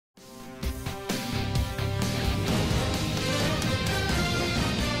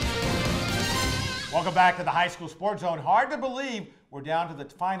Welcome back to the High School Sports Zone. Hard to believe we're down to the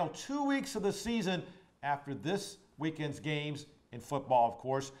final 2 weeks of the season after this weekend's games in football, of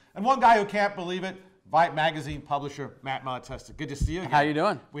course. And one guy who can't believe it, Vite Magazine publisher Matt Malatesta. Good to see you again. How you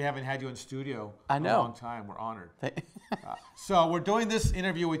doing? We haven't had you in studio I know. a long time. We're honored. So we're doing this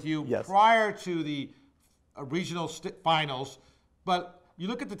interview with you Yes. prior to the regional finals. But you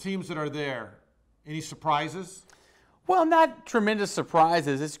look at the teams that are there. Any surprises? Well, not tremendous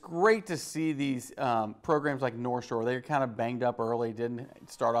surprises. It's great to see these programs like North Shore. They were kind of banged up early, didn't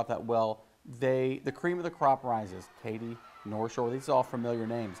start off that well. The cream of the crop rises. Katy, North Shore, these are all familiar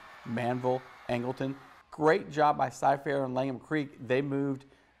names. Manville, Angleton. Great job by Cy-Fair and Langham Creek. They moved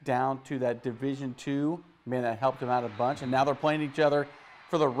down to that Division II. Man, that helped them out a bunch. And now they're playing each other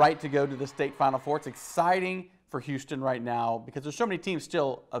for the right to go to the state Final Four. It's exciting for Houston right now because there's so many teams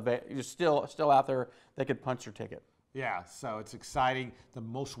still out there that could punch their ticket. Yeah, so it's exciting, the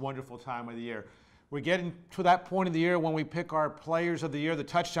most wonderful time of the year. We're getting to that point of the year when we pick our players of the year. The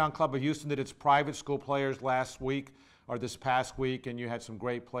Touchdown Club of Houston did its private school players last week or this past week, and you had some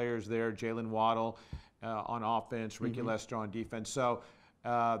great players there, Jalen Waddle on offense, Ricky Lester on defense. So the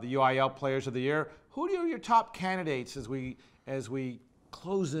UIL players of the year, who are your top candidates as we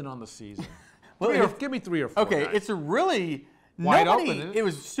close in on the season? Well, give me 3 or 4. Okay, guys. it's a really Wide open, isn't it? It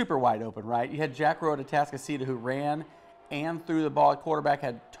was super wide open, right? You had Jack Rowe at Atascocita who ran and threw the ball at quarterback,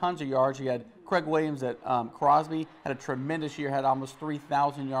 had tons of yards. You had Craig Williams at Crosby, had a tremendous year, had almost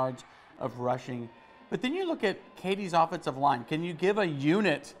 3,000 yards of rushing. But then you look at Katy's offensive line. Can you give a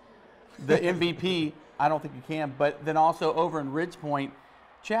unit the MVP? I don't think you can. But then also over in Ridge Point,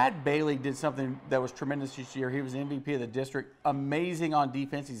 Chad Bailey did something that was tremendous this year. He was MVP of the district. Amazing on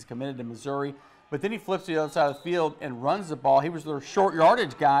defense. He's committed to Missouri. But then he flips to the other side of the field and runs the ball. He was their short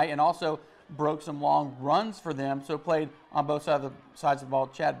yardage guy and also broke some long runs for them. So played on both sides of the ball.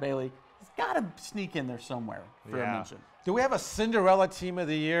 Chad Bailey, he's got to sneak in there somewhere for a mention. Do we have a Cinderella team of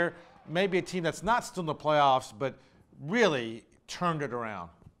the year? Maybe a team that's not still in the playoffs, but really turned it around.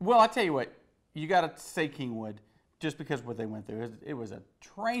 Well, I tell you what, you got to say Kingwood just because of what they went through. It was a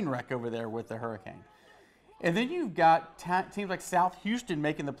train wreck over there with the hurricane. And then you've got teams like South Houston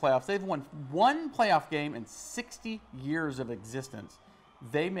making the playoffs. They've won one playoff game in 60 years of existence.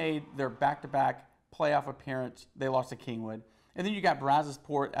 They made their back-to-back playoff appearance. They lost to Kingwood. And then you got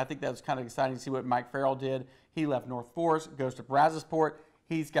Brazosport. I think that was kind of exciting to see what Mike Farrell did. He left North Forest, goes to Brazosport.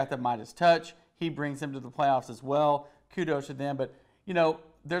 He's got the Midas touch. He brings them to the playoffs as well. Kudos to them. But, you know,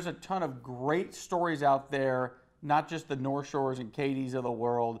 there's a ton of great stories out there, not just the North Shores and Katys of the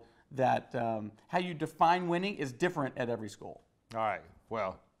world, that how you define winning is different at every school. All right.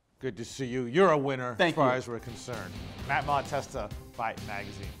 Well, good to see you. You're a winner as far as we're concerned. Matt Malatesta, Vite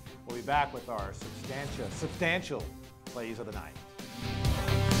Magazine. We'll be back with our substantial plays of the night.